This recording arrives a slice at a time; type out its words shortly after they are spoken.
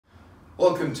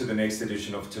Welcome to the next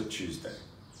edition of Tip Tuesday.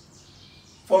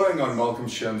 Following on Malcolm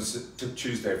Sherm's Tip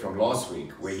Tuesday from last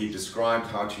week, where he described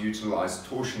how to utilize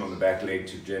torsion on the back leg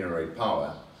to generate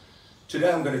power,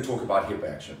 today I'm going to talk about hip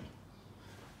action.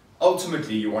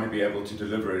 Ultimately, you want to be able to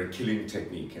deliver a killing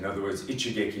technique, in other words,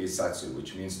 ichigeki isatsu,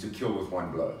 which means to kill with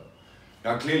one blow.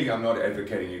 Now clearly I'm not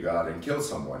advocating you go out and kill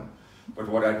someone, but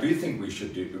what I do think you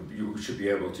should be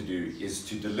able to do is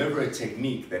to deliver a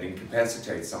technique that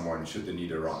incapacitates someone should the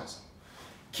need arise.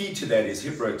 Key to that is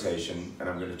hip rotation, and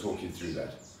I'm going to talk you through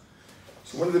that.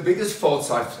 So one of the biggest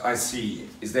faults I see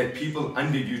is that people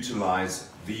underutilize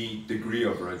the degree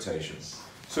of rotation.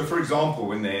 So for example,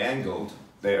 when they're angled,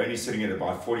 they're only sitting at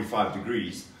about 45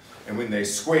 degrees, and when they're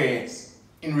square,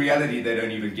 in reality they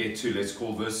don't even get to, let's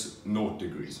call this 0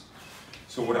 degrees.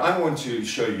 So what I want to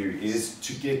show you is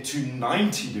to get to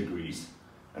 90 degrees,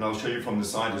 and I'll show you from the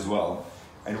side as well.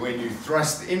 And when you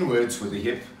thrust inwards with the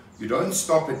hip, you don't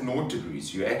stop at 0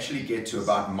 degrees, you actually get to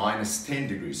about -10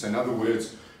 degrees. So in other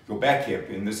words, your back hip,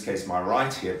 in this case my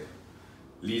right hip,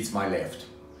 leads my left.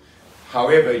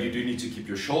 However, you do need to keep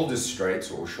your shoulders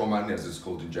straight, or shoman as it's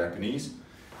called in Japanese,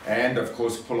 and of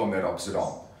course pull on that opposite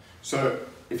arm. So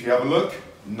if you have a look,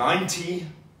 90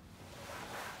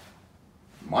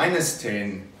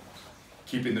 -10,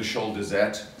 keeping the shoulders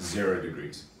at 0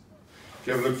 degrees. If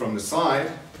you have a look from the side,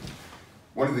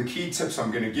 one of the key tips I'm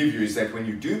going to give you is that when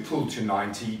you do pull to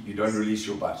 90, you don't release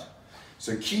your butt.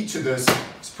 So key to this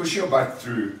is pushing your butt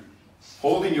through,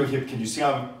 holding your hip. Can you see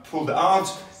how I've pulled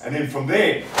out? And then from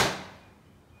there,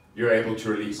 you're able to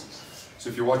release. So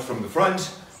if you watch from the front,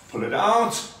 pull it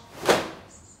out,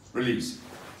 release.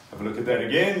 Have a look at that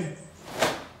again,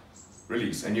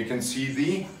 release. And you can see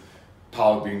the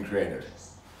power being created.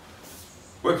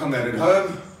 Work on that at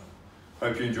home.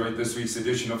 Hope you enjoyed this week's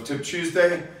edition of Tip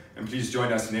Tuesday, and please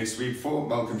join us next week for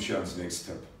Malcolm Sherm's next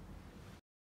tip.